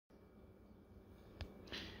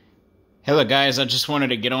Hello guys, I just wanted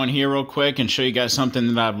to get on here real quick and show you guys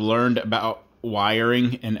something that I've learned about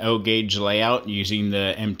wiring an O-gauge layout using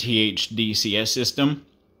the MTH DCS system.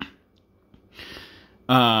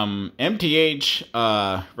 MTH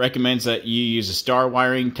recommends that you use a star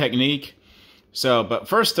wiring technique. But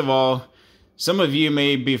first of all, some of you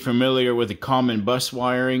may be familiar with the common bus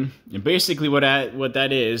wiring. And basically what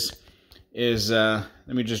that is let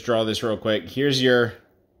me just draw this real quick. Here's your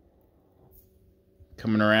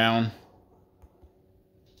coming around.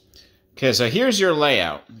 Okay, so here's your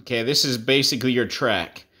layout. Okay, this is basically your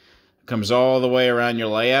track. It comes all the way around your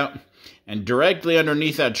layout. And directly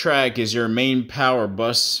underneath that track is your main power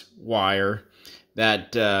bus wire,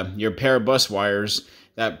 that your pair of bus wires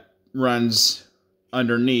that runs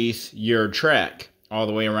underneath your track all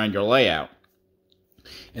the way around your layout.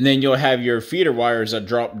 And then you'll have your feeder wires that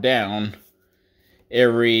drop down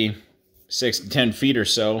every 6 to 10 feet or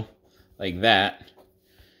so, like that,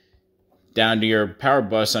 down to your power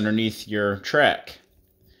bus underneath your track.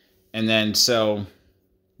 And then so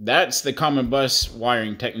that's the common bus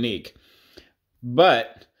wiring technique.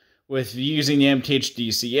 But with using the MTH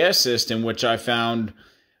DCS system, which I found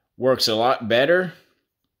works a lot better,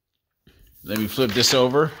 let me flip this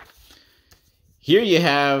over. Here we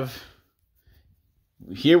have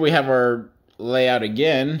our layout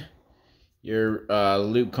again. Your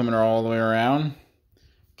loop coming all the way around.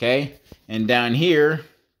 Okay, and down here,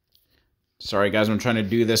 sorry guys, I'm trying to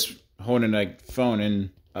do this holding a phone and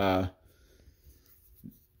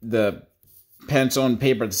the pencil and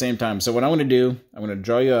paper at the same time. So what I'm going to do, I'm going to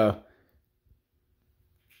draw you a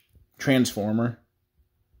transformer.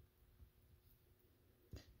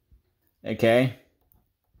 Okay.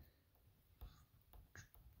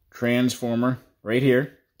 Transformer right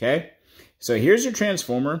here. Okay. So here's your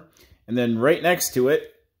transformer. And then right next to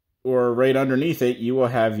it, or right underneath it, you will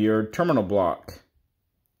have your terminal block.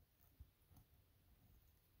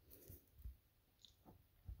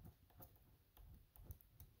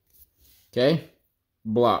 Okay,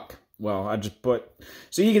 block. Well, I just put,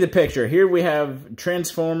 so you get the picture. Here we have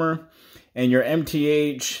transformer and your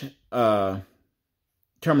MTH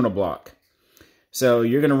terminal block. So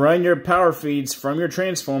you're going to run your power feeds from your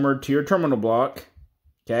transformer to your terminal block.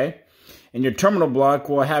 Okay, and your terminal block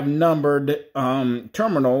will have numbered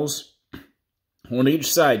terminals on each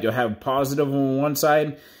side. You'll have positive on one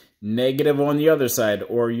side, negative on the other side,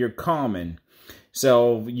 or your common.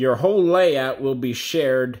 So your whole layout will be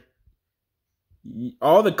shared.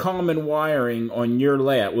 All the common wiring on your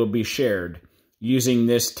layout will be shared using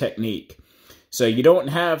this technique. So you don't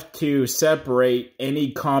have to separate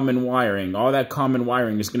any common wiring. All that common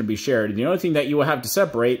wiring is going to be shared. The only thing that you will have to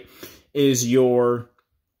separate is your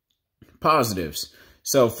positives.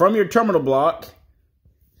 So from your terminal block,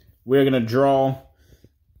 we're going to draw,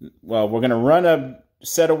 well, we're going to run a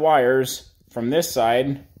set of wires from this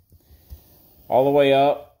side all the way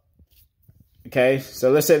up. Okay,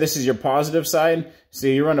 so let's say this is your positive side. So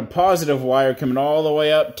you run a positive wire coming all the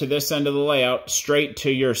way up to this end of the layout, straight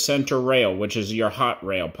to your center rail, which is your hot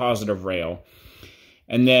rail, positive rail.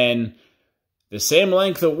 And then the same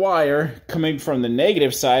length of wire coming from the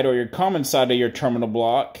negative side, or your common side of your terminal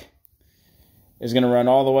block, is going to run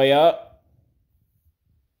all the way up.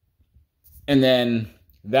 And then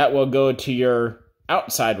that will go to your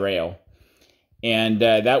outside rail. And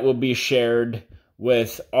that will be shared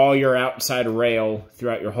with all your outside rail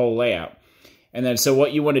throughout your whole layout. And then so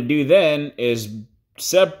what you want to do then is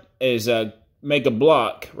make a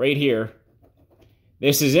block right here.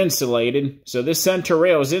 This is insulated. So this center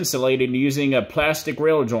rail is insulated using a plastic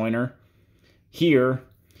rail joiner here.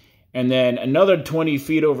 And then another 20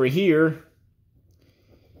 feet over here,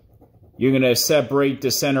 you're going to separate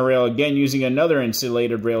the center rail again using another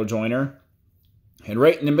insulated rail joiner. And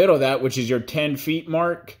right in the middle of that, which is your 10 feet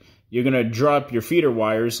mark, you're going to drop your feeder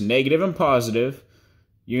wires, negative and positive.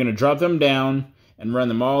 You're going to drop them down and run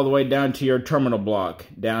them all the way down to your terminal block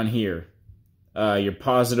down here. Your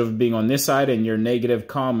positive being on this side and your negative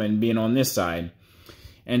common being on this side.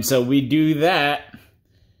 And so we do that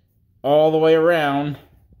all the way around.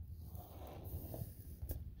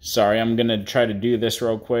 Sorry, I'm going to try to do this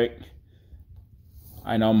real quick.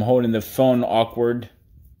 I know I'm holding the phone awkward.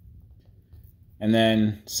 And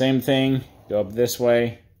then same thing, go up this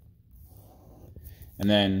way. And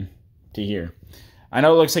then to here. I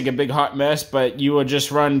know it looks like a big hot mess, but you will just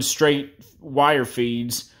run straight wire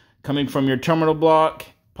feeds coming from your terminal block,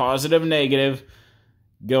 positive, negative,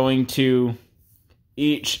 going to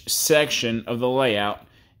each section of the layout.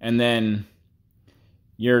 And then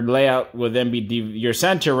your layout will then be, your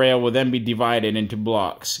center rail will then be divided into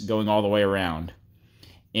blocks going all the way around.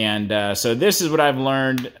 And so this is what I've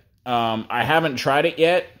learned. I haven't tried it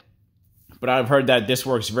yet. But I've heard that this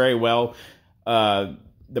works very well.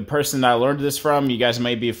 The person I learned this from, you guys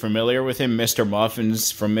may be familiar with him, Mr.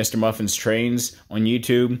 Muffins from Mr. Muffins Trains on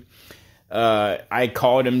YouTube. I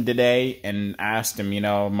called him today and asked him,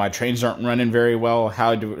 my trains aren't running very well.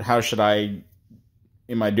 How should am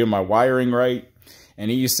I doing my wiring right? And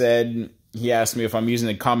he asked me if I'm using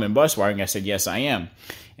the common bus wiring. I said, yes, I am.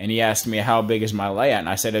 And he asked me how big is my layout, and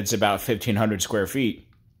I said it's about 1,500 square feet.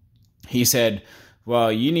 He said,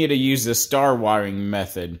 well, you need to use the star wiring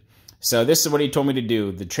method. So this is what he told me to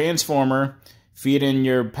do. The transformer, feed in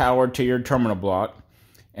your power to your terminal block,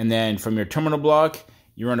 and then from your terminal block,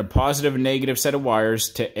 you run a positive and negative set of wires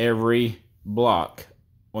to every block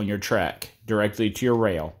on your track, directly to your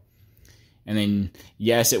rail. And then,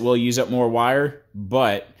 yes, it will use up more wire,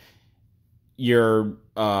 but your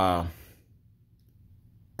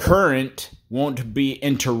current won't be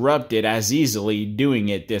interrupted as easily doing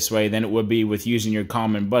it this way than it would be with using your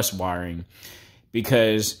common bus wiring.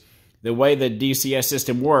 Because the way the DCS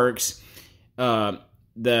system works,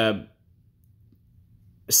 the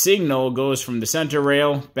signal goes from the center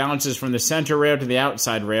rail, bounces from the center rail to the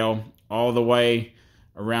outside rail, all the way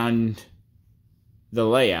around the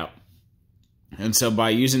layout. And so by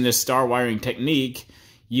using this star wiring technique,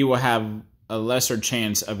 you will have a lesser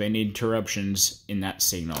chance of any interruptions in that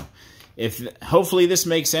signal. Hopefully this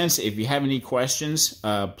makes sense. If you have any questions,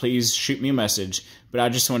 please shoot me a message. But I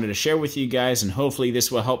just wanted to share with you guys, and hopefully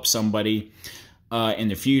this will help somebody in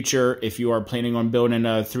the future. If you are planning on building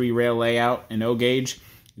a 3-rail layout in O-gauge,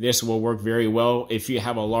 this will work very well if you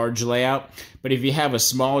have a large layout. But if you have a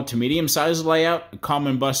small to medium-sized layout,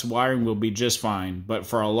 common bus wiring will be just fine. But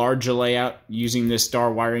for a larger layout, using this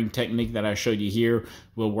star wiring technique that I showed you here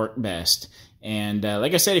will work best. And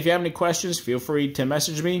like I said, if you have any questions, feel free to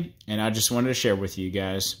message me. And I just wanted to share with you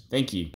guys. Thank you.